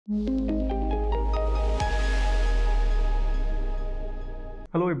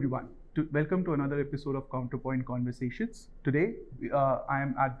Hello everyone, welcome to another episode of Counterpoint Conversations. Today I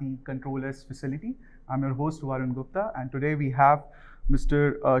am at the CtrlS facility. I'm your host Varun Gupta, and today we have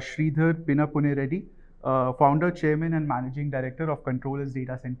Mr. Sridhar Pinnapureddy, founder, chairman and managing director of CtrlS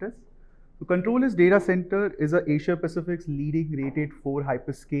Datacenters. So CtrlS Datacenter is Asia Pacific's leading rated 4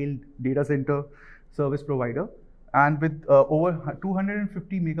 hyperscale data center service provider, and with over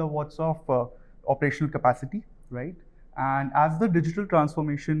 250 megawatts of operational capacity, right? And as the digital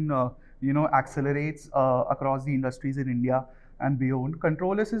transformation, accelerates across the industries in India and beyond,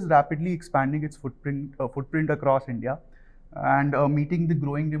 CtrlS is rapidly expanding its footprint across India and meeting the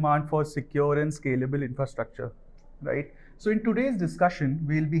growing demand for secure and scalable infrastructure, right? So in today's discussion,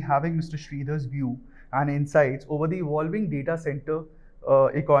 we'll be having Mr. Sridhar's view and insights over the evolving data center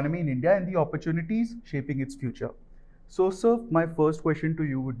economy in India and the opportunities shaping its future. So, sir, my first question to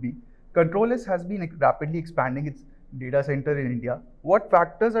you would be, CtrlS has been rapidly expanding its data center in India. What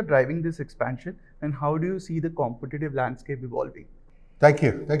factors are driving this expansion, and how do you see the competitive landscape evolving? Thank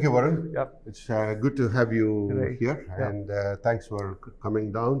you, Varun. Yeah. It's good to have you here, Yeah. and thanks for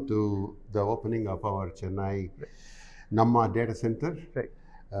coming down to the opening of our Chennai Namma Datacenter. Right.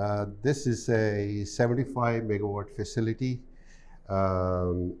 This is a 75 megawatt facility,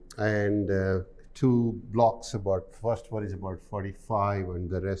 and two blocks. First one is about 45, and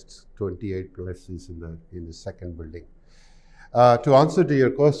the rest 28 plus is in the second building. To answer to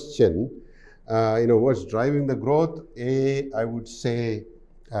your question, what's driving the growth? I would say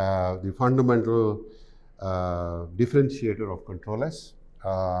the fundamental differentiator of CtrlS,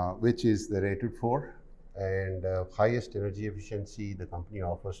 which is the rated 4 and highest energy efficiency the company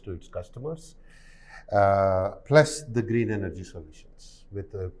offers to its customers, plus the green energy solutions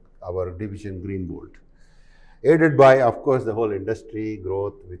with our division Greenbolt, aided by, of course, the whole industry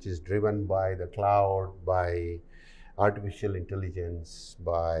growth, which is driven by the cloud, by artificial intelligence,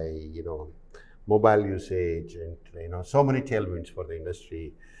 by mobile usage, and so many tailwinds for the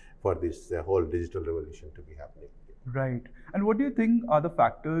industry for this whole digital revolution to be happening. Right. And what do you think are the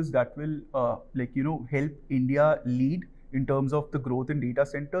factors that will help India lead in terms of the growth in data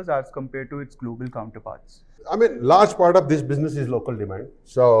centers as compared to its global counterparts? I mean, large part of this business is local demand.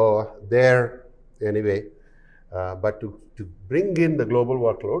 So there, anyway, but to bring in the global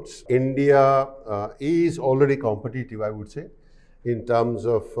workloads, India is already competitive, I would say, in terms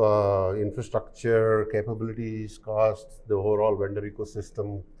of infrastructure, capabilities, costs, the overall vendor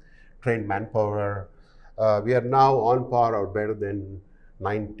ecosystem, trained manpower. We are now on par or better than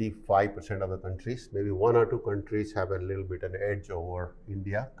 95% of the countries. Maybe one or two countries have a little bit an edge over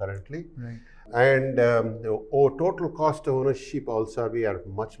India currently. Right. And total cost of ownership also we are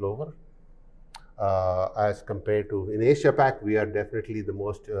much lower as compared to in Asia Pac. We are definitely the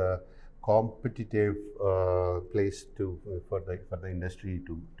most competitive place for the industry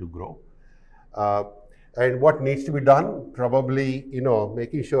to grow. And what needs to be done? Probably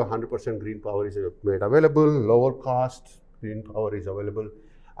making sure 100% green power is made available, lower cost green power is available.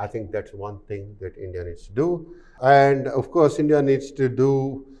 I think that's one thing that India needs to do. And of course, India needs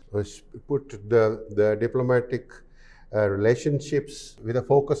to put the diplomatic relationships with a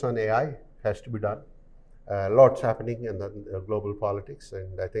focus on AI has to be done. Lots happening in the global politics,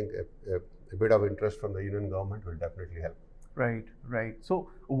 and I think a bit of interest from the Union government will definitely help. Right, right. So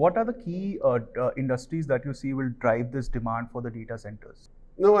what are the key industries that you see will drive this demand for the data centers?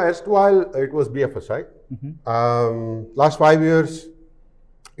 No, erstwhile it was BFSI. Last 5 years,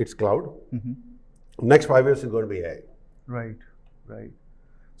 it's cloud. Next 5 years is going to be AI. Right, right.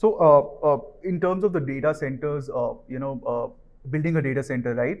 So in terms of the data centers, building a data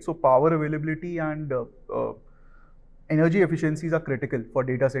center, right? So power availability and energy efficiencies are critical for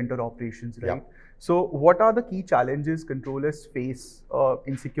data center operations, right? Yeah. So what are the key challenges CtrlS face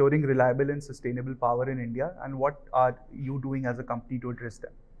in securing reliable and sustainable power in India, and what are you doing as a company to address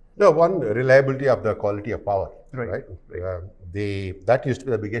them? No, one, reliability of the quality of power, Right. That used to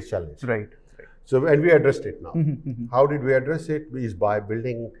be the biggest challenge. Right. So, and we addressed it now. How did we address it? Is by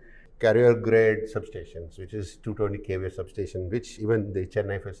building carrier grade substations, which is 220 kVA substation, which even the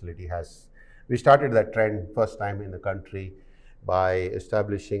Chennai facility has. We started that trend first time in the country by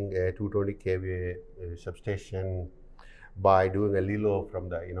establishing a 220 kVA substation, by doing a LILO from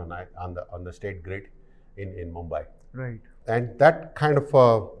the on the state grid in Mumbai. Right. And that kind of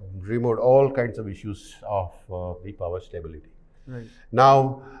removed all kinds of issues of the power stability. Right.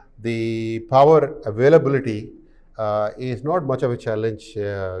 Now, the power availability is not much of a challenge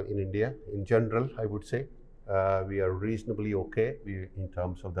in India. In general, I would say we are reasonably okay in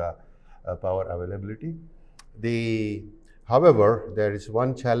terms of the power availability. However, there is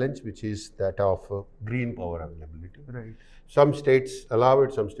one challenge, which is that of green power availability. Right. Some states allow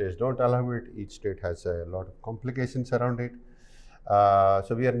it, some states don't allow it. Each state has a lot of complications around it.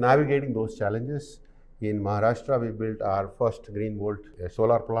 So we are navigating those challenges. In Maharashtra, we built our first green volt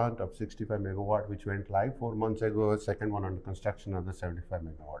solar plant of 65 megawatt, which went live 4 months ago. Second one under construction, another 75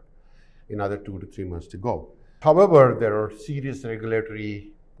 megawatt. Another 2 to 3 months to go. However, there are serious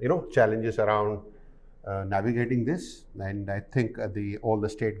regulatory, challenges around navigating this, and I think all the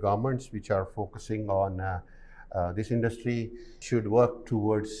state governments which are focusing on this industry should work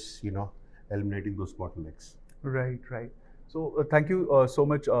towards, eliminating those bottlenecks. Right, right. So thank you so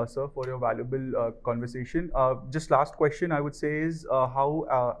much, sir, for your valuable conversation. Just last question I would say is how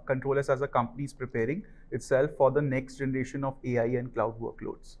CtrlS as a company is preparing itself for the next generation of AI and cloud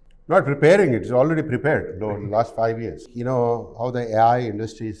workloads? Not preparing, it's already prepared in the last 5 years. You know how the AI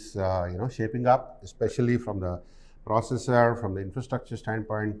industry is shaping up, especially from the processor, from the infrastructure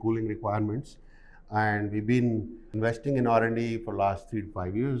standpoint, cooling requirements. And we've been investing in R&D for the last 3 to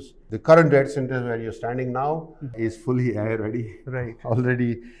 5 years. The current data center where you're standing now is fully AI ready. Right.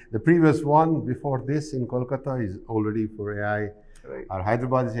 Already, the previous one before this in Kolkata is already for AI. Right. Our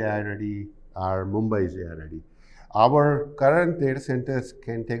Hyderabad is AI ready. Our Mumbai is AI ready. Our current data centers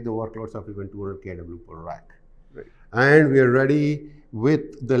can take the workloads of even 200 kW per rack. Right. And we are ready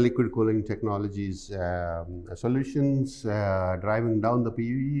with the liquid cooling technologies solutions, driving down the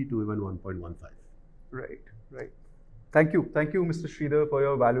PUE to even 1.15. Right, right. Thank you, Mr. Sridhar, for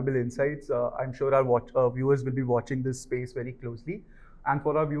your valuable insights. I'm sure our viewers will be watching this space very closely. And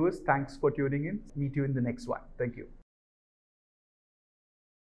for our viewers, thanks for tuning in. Meet you in the next one. Thank you.